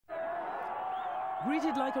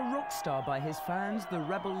Greeted like a rock star by his fans, the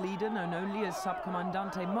rebel leader, known only as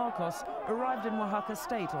Subcomandante Marcos, arrived in Oaxaca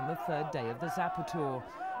State on the third day of the Zapatour.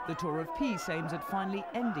 The tour of peace aims at finally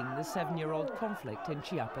ending the 7-year-old conflict in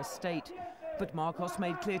Chiapas State. But Marcos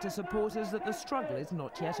made clear to supporters that the struggle is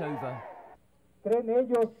not yet over.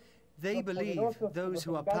 They believe, those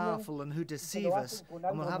who are powerful and who deceive us,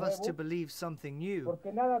 and will have us to believe something new.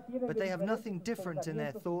 But they have nothing different in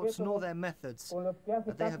their thoughts nor their methods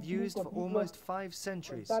that they have used for almost 5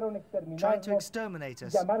 centuries, trying to exterminate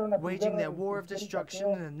us, waging their war of destruction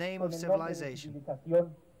in the name of civilization.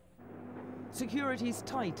 Security is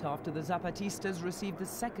tight after the Zapatistas received the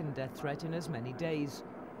second death threat in as many days.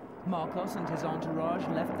 Marcos and his entourage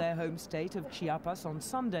left their home state of Chiapas on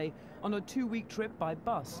Sunday on a 2-week trip by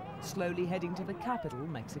bus, slowly heading to the capital,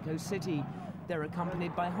 Mexico City. They're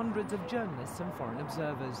accompanied by hundreds of journalists and foreign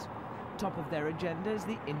observers. Top of their agenda is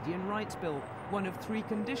the Indian Rights Bill, one of 3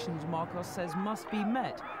 conditions Marcos says must be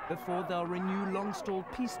met before they'll renew long-stalled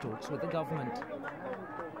peace talks with the government.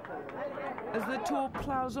 As the tour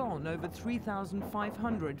plows on, over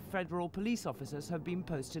 3,500 federal police officers have been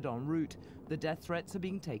posted en route. The death threats are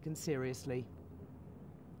being taken seriously.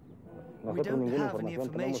 We don't have any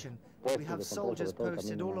information, but we have soldiers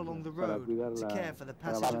posted all along the road to care for the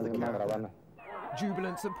passage of the caravan.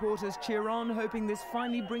 Jubilant supporters cheer on, hoping this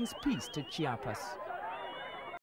finally brings peace to Chiapas.